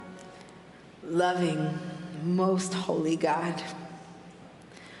Loving, most holy God,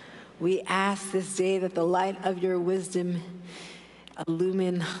 we ask this day that the light of your wisdom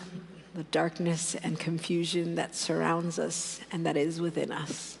illumine the darkness and confusion that surrounds us and that is within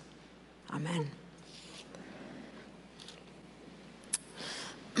us. Amen.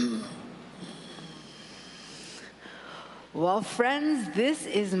 Well, friends, this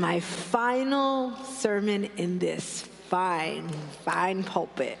is my final sermon in this fine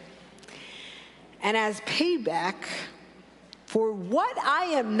pulpit. And as payback for what I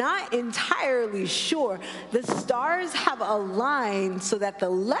am not entirely sure, the stars have aligned so that the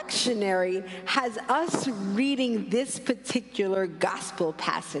lectionary has us reading this particular gospel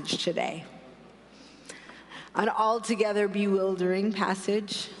passage today. An altogether bewildering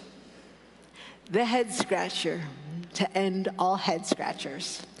passage, the head scratcher to end all head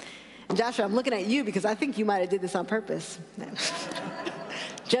scratchers. And Joshua, I'm looking at you because I think you might have did this on purpose.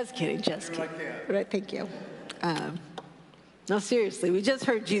 Just kidding. Right, thank you. No, seriously, we just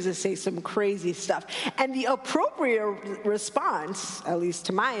heard Jesus say some crazy stuff. And the appropriate response, at least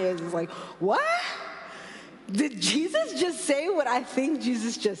to my ears, is like, what? Did Jesus just say what I think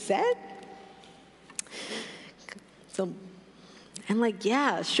Jesus just said?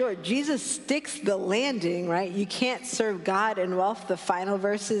 Yeah, sure, Jesus sticks the landing, right? You can't serve God and wealth, the final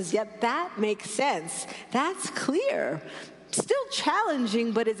verses, yet that makes sense. That's clear. Still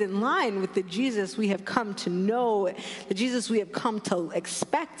challenging, but is in line with the Jesus we have come to know, the Jesus we have come to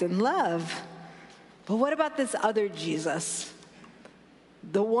expect and love. But what about this other Jesus?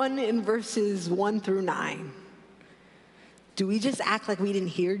 The one in verses 1 through 9. Do we just act like we didn't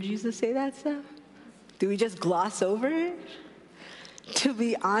hear Jesus say that stuff? Do we just gloss over it? To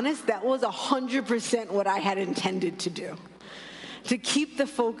be honest, that was 100% what I had intended to do. To keep the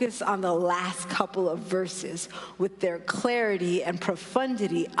focus on the last couple of verses with their clarity and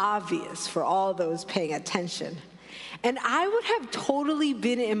profundity obvious for all those paying attention. And I would have totally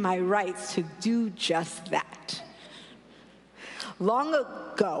been in my rights to do just that. Long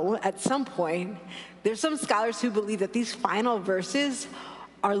ago, at some point, there's some scholars who believe that these final verses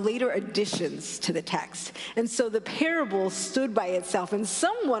are later additions to the text. And so the parable stood by itself, and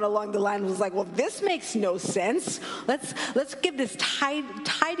someone along the line was like, well, this makes no sense. Let's give this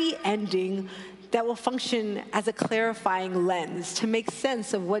tidy ending that will function as a clarifying lens to make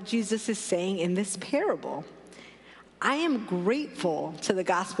sense of what Jesus is saying in this parable. I am grateful to the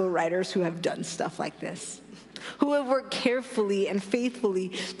gospel writers who have done stuff like this, who have worked carefully and faithfully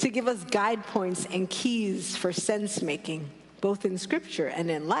to give us guide points and keys for sense making, both in Scripture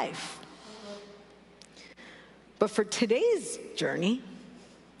and in life. But for today's journey,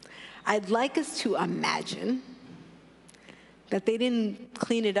 I'd like us to imagine that they didn't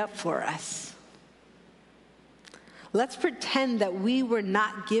clean it up for us. Let's pretend that we were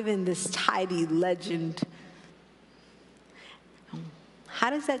not given this tidy legend.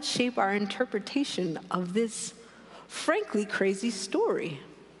 How does that shape our interpretation of this, frankly, crazy story?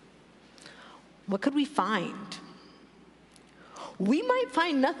 What could we find? We might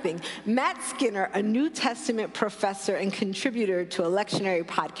find nothing. Matt Skinner, a New Testament professor and contributor to a lectionary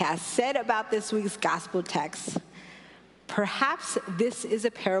podcast, said about this week's gospel text, perhaps this is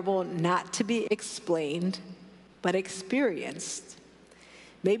a parable not to be explained, but experienced.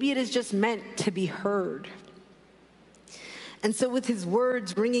 Maybe it is just meant to be heard. And so with his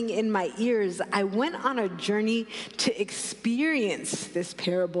words ringing in my ears, I went on a journey to experience this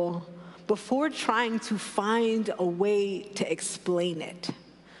parable before trying to find a way to explain it,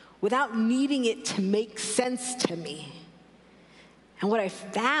 without needing it to make sense to me. And what I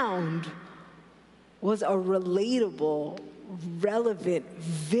found was a relatable, relevant,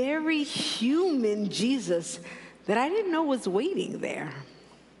 very human Jesus that I didn't know was waiting there.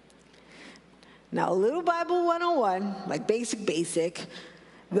 Now, a little Bible 101, like basic,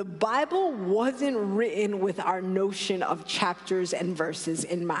 the Bible wasn't written with our notion of chapters and verses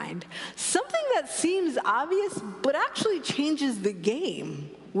in mind. Something that seems obvious, but actually changes the game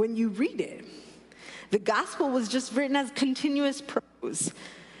when you read it. The gospel was just written as continuous prose.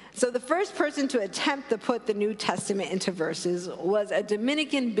 So the first person to attempt to put the New Testament into verses was a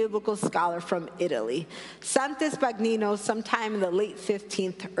Dominican biblical scholar from Italy, Santis Bagnino, sometime in the late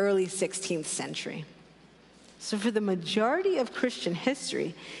 15th, early 16th century. So for the majority of Christian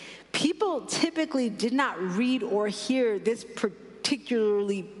history, people typically did not read or hear this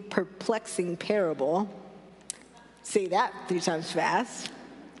particularly perplexing parable, say that 3 times fast,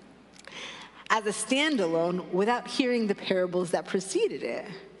 as a standalone without hearing the parables that preceded it.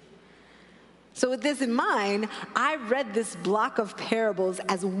 So with this in mind, I read this block of parables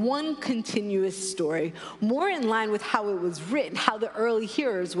as one continuous story, more in line with how it was written, how the early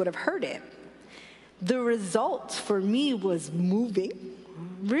hearers would have heard it. The result for me was moving,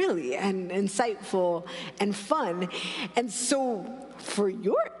 really, and insightful and fun. And so for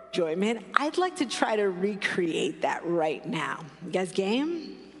your enjoyment, I'd like to try to recreate that right now. You guys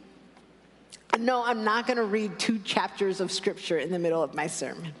game? No, I'm not going to read 2 chapters of scripture in the middle of my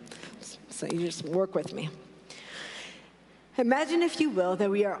sermon. So you just work with me. Imagine, if you will, that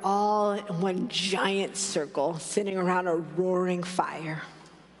we are all in one giant circle sitting around a roaring fire.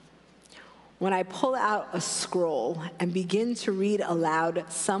 When I pull out a scroll and begin to read aloud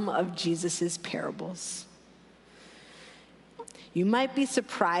some of Jesus' parables, you might be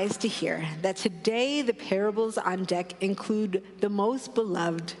surprised to hear that today the parables on deck include the most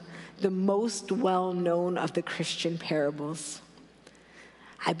beloved, the most well-known of the Christian parables.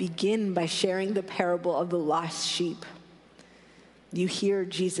 I begin by sharing the parable of the lost sheep. You hear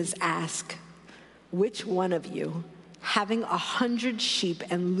Jesus ask, "Which one of you, having 100 sheep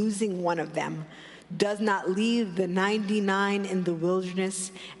and losing one of them, does not leave the 99 in the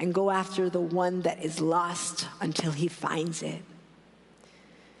wilderness and go after the one that is lost until he finds it?"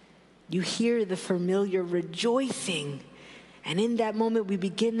 You hear the familiar rejoicing. And in that moment, we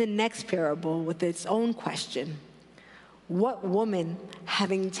begin the next parable with its own question. What woman,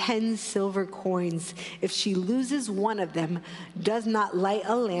 having 10 silver coins, if she loses one of them, does not light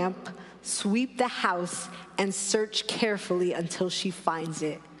a lamp, sweep the house, and search carefully until she finds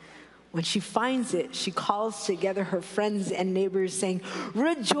it? When she finds it, she calls together her friends and neighbors, saying,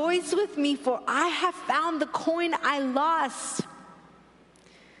 "Rejoice with me, for I have found the coin I lost."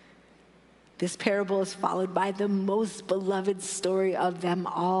 This parable is followed by the most beloved story of them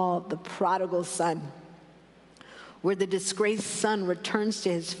all, the prodigal son, where the disgraced son returns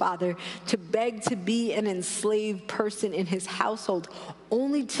to his father to beg to be an enslaved person in his household,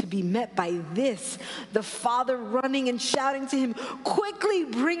 only to be met by this, the father running and shouting to him, "Quickly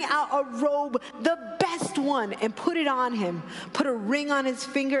bring out a robe, the best one, and put it on him. Put a ring on his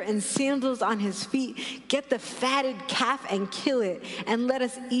finger and sandals on his feet. Get the fatted calf and kill it, and let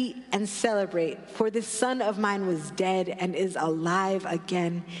us eat and celebrate. For this son of mine was dead and is alive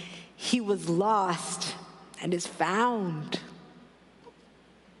again. He was lost and is found."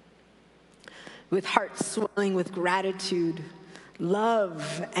 With hearts swelling with gratitude,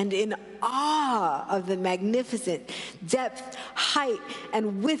 love, and in awe of the magnificent depth, height,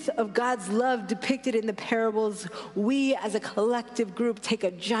 and width of God's love depicted in the parables, we as a collective group take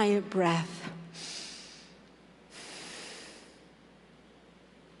a giant breath.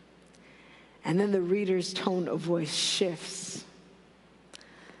 And then the reader's tone of voice shifts.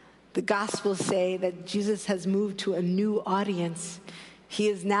 The Gospels say that Jesus has moved to a new audience. He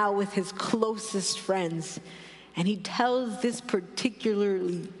is now with his closest friends, and he tells this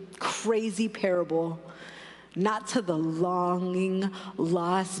particularly crazy parable not to the longing,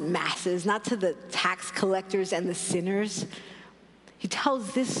 lost masses, not to the tax collectors and the sinners. He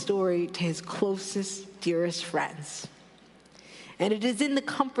tells this story to his closest, dearest friends. And it is in the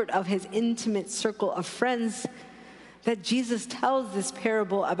comfort of his intimate circle of friends that Jesus tells this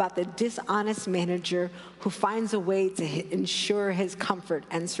parable about the dishonest manager who finds a way to ensure his comfort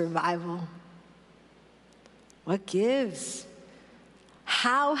and survival. What gives?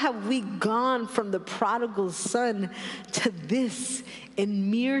 How have we gone from the prodigal son to this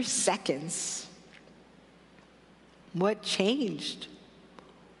in mere seconds? What changed?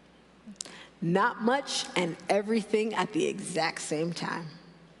 Not much and everything at the exact same time.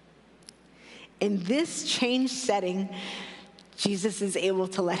 In this changed setting, Jesus is able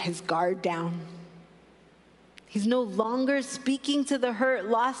to let his guard down. He's no longer speaking to the hurt,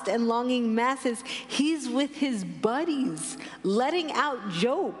 lost, and longing masses. He's with his buddies, letting out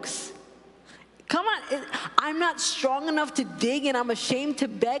jokes. Come on, I'm not strong enough to dig and I'm ashamed to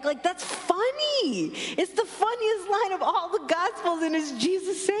beg. Like, that's funny. It's the funniest line of all the Gospels, and it's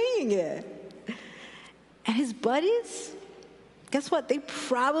Jesus saying it. And his buddies, guess what? They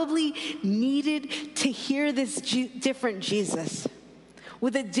probably needed to hear this different Jesus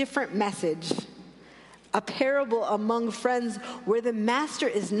with a different message. A parable among friends where the master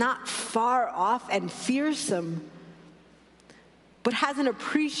is not far off and fearsome, but has an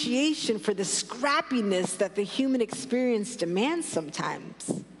appreciation for the scrappiness that the human experience demands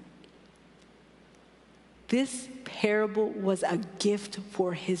sometimes. This parable was a gift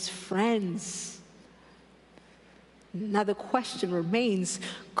for his friends. Now the question remains,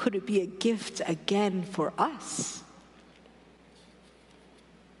 could it be a gift again for us?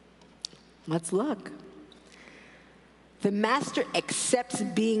 Let's look. The master accepts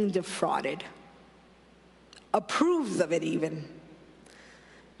being defrauded, approves of it even.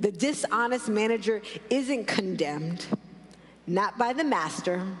 The dishonest manager isn't condemned, not by the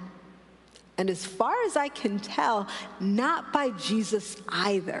master, And as far as I can tell, not by Jesus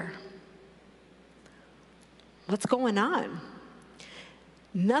either. What's going on?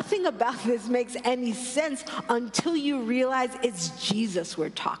 Nothing about this makes any sense until you realize it's Jesus we're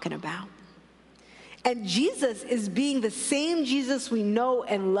talking about. And Jesus is being the same Jesus we know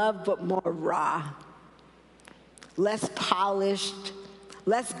and love, but more raw, less polished,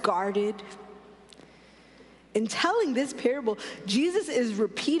 less guarded. In telling this parable, Jesus is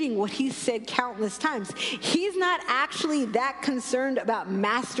repeating what he said countless times. He's not actually that concerned about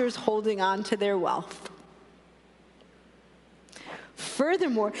masters holding on to their wealth.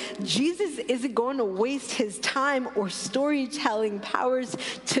 Furthermore, Jesus isn't going to waste his time or storytelling powers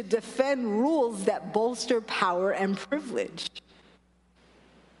to defend rules that bolster power and privilege.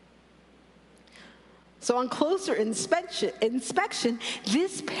 So on closer inspection,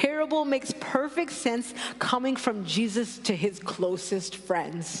 this parable makes perfect sense coming from Jesus to his closest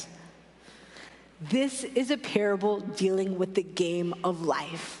friends. This is a parable dealing with the game of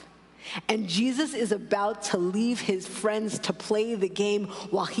life. And Jesus is about to leave his friends to play the game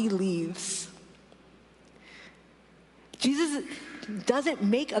while he leaves. Jesus doesn't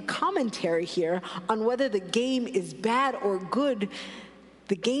make a commentary here on whether the game is bad or good.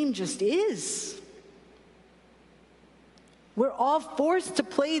 The game just is. We're all forced to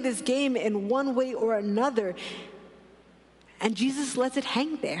play this game in one way or another, and Jesus lets it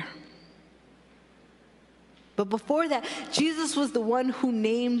hang there. But before that, Jesus was the one who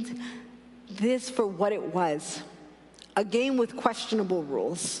named this for what it was, a game with questionable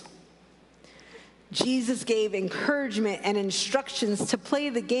rules. Jesus gave encouragement and instructions to play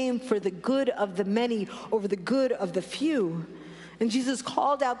the game for the good of the many over the good of the few. And Jesus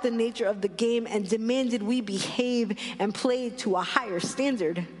called out the nature of the game and demanded we behave and play to a higher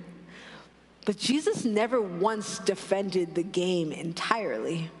standard. But Jesus never once defended the game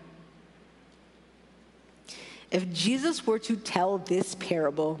entirely. If Jesus were to tell this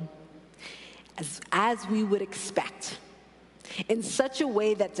parable as we would expect, in such a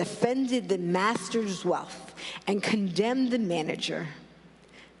way that defended the master's wealth and condemned the manager,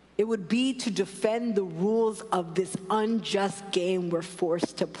 it would be to defend the rules of this unjust game we're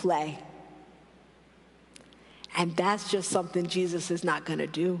forced to play. And that's just something Jesus is not going to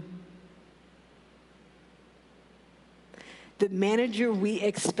do. The manager we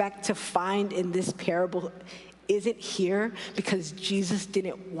expect to find in this parable isn't here because Jesus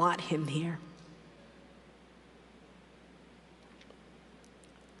didn't want him here.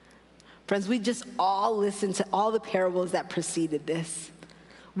 Friends, we just all listened to all the parables that preceded this.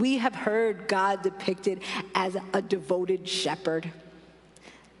 We have heard God depicted as a devoted shepherd,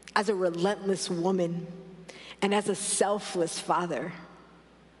 as a relentless woman, and as a selfless father.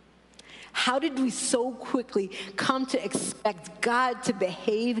 How did we so quickly come to expect God to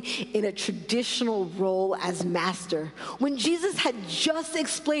behave in a traditional role as master, when Jesus had just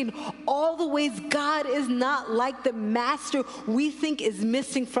explained all the ways God is not like the master we think is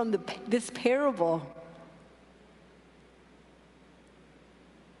missing from this parable?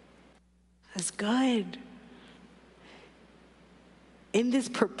 That's good. In this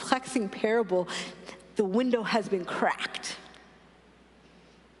perplexing parable, the window has been cracked.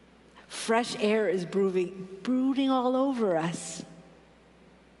 Fresh air is brooding all over us.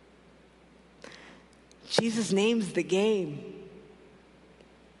 Jesus names the game.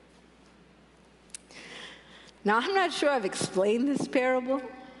 Now, I'm not sure I've explained this parable,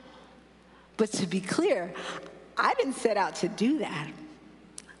 but to be clear, I didn't set out to do that.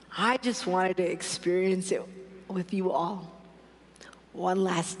 I just wanted to experience it with you all one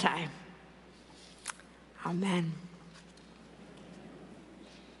last time. Amen.